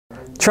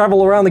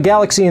Travel around the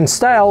galaxy in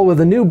style with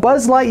a new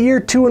Buzz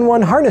Lightyear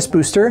 2-in-1 harness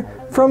booster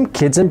from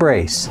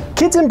KidsEmbrace.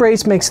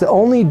 KidsEmbrace makes the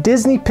only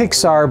Disney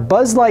Pixar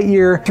Buzz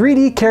Lightyear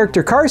 3D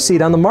character car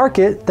seat on the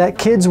market that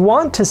kids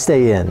want to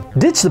stay in.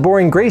 Ditch the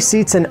boring gray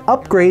seats and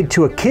upgrade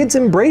to a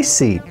KidsEmbrace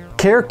seat.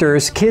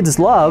 Characters kids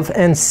love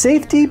and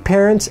safety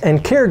parents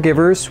and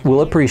caregivers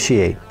will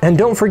appreciate. And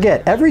don't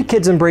forget, every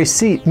KidsEmbrace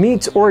seat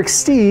meets or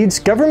exceeds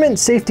government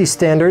safety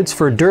standards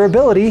for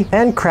durability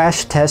and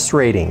crash test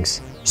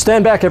ratings.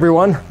 Stand back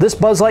everyone, this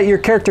Buzz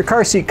Lightyear character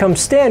car seat comes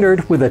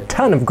standard with a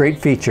ton of great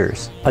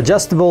features.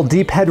 Adjustable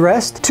deep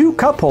headrest, 2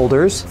 cup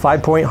holders,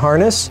 5-point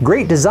harness,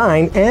 great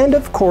design, and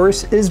of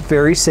course is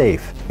very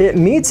safe. It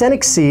meets and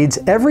exceeds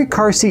every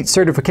car seat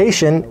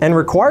certification and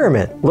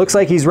requirement. Looks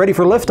like he's ready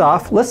for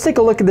liftoff. Let's take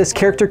a look at this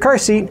character car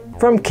seat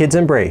from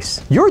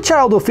KidsEmbrace. Your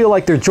child will feel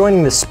like they're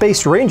joining the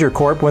Space Ranger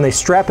Corps when they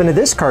strap into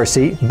this car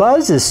seat.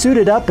 Buzz is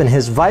suited up in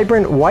his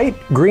vibrant white,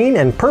 green,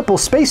 and purple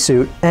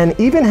spacesuit and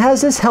even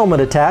has his helmet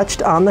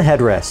attached on the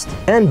headrest.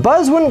 And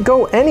Buzz wouldn't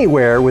go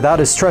anywhere without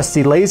his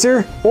trusty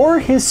laser or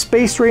his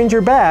Space Ranger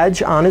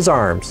badge on his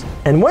arms.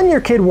 And when your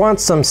kid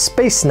wants some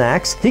space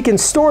snacks, he can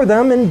store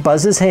them in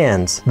Buzz's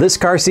hands. This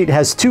car seat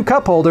has 2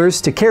 cup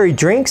holders to carry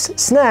drinks,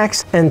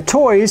 snacks, and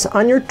toys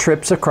on your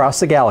trips across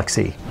the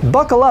galaxy.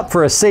 Buckle up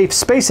for a safe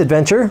space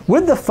adventure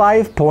with the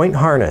 5-point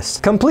harness,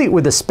 complete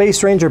with the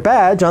Space Ranger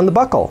badge on the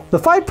buckle. The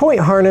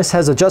 5-point harness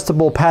has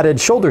adjustable padded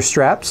shoulder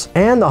straps,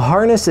 and the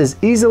harness is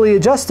easily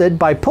adjusted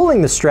by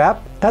pulling the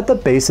strap at the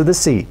base of the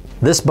seat.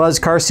 This Buzz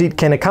car seat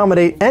can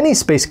accommodate any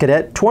Space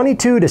Cadet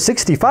 22 to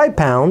 65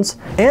 pounds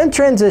and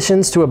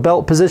transitions to a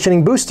belt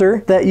positioning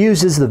booster that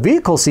uses the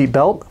vehicle seat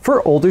belt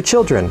for older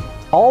children,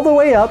 all the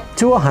way up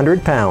to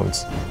 100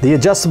 pounds. The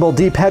adjustable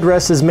deep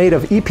headrest is made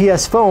of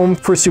EPS foam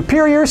for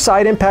superior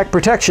side impact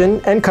protection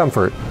and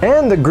comfort.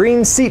 And the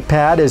green seat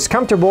pad is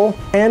comfortable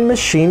and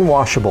machine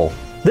washable.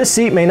 This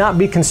seat may not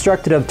be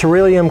constructed of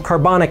beryllium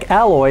carbonic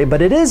alloy,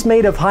 but it is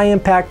made of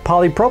high-impact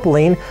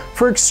polypropylene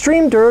for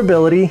extreme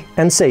durability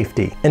and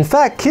safety. In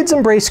fact,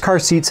 KidsEmbrace car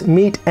seats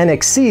meet and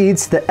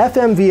exceeds the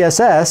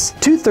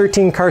FMVSS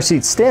 213 car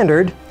seat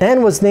standard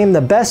and was named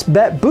the Best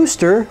Bet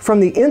Booster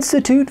from the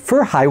Institute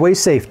for Highway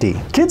Safety.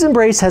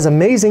 KidsEmbrace has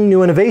amazing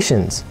new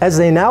innovations, as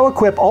they now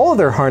equip all of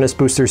their harness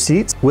booster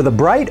seats with a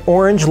bright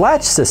orange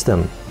latch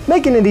system,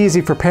 making it easy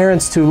for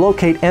parents to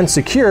locate and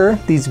secure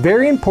these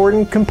very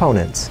important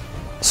components.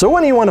 So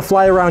when you want to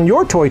fly around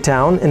your toy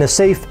town in a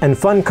safe and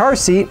fun car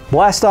seat,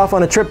 blast off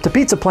on a trip to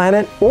Pizza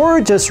Planet, or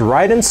just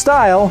ride in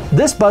style,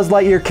 this Buzz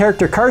Lightyear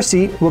character car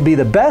seat will be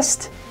the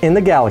best in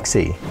the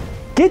galaxy.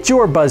 Get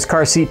your Buzz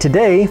car seat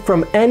today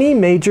from any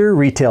major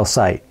retail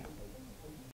site.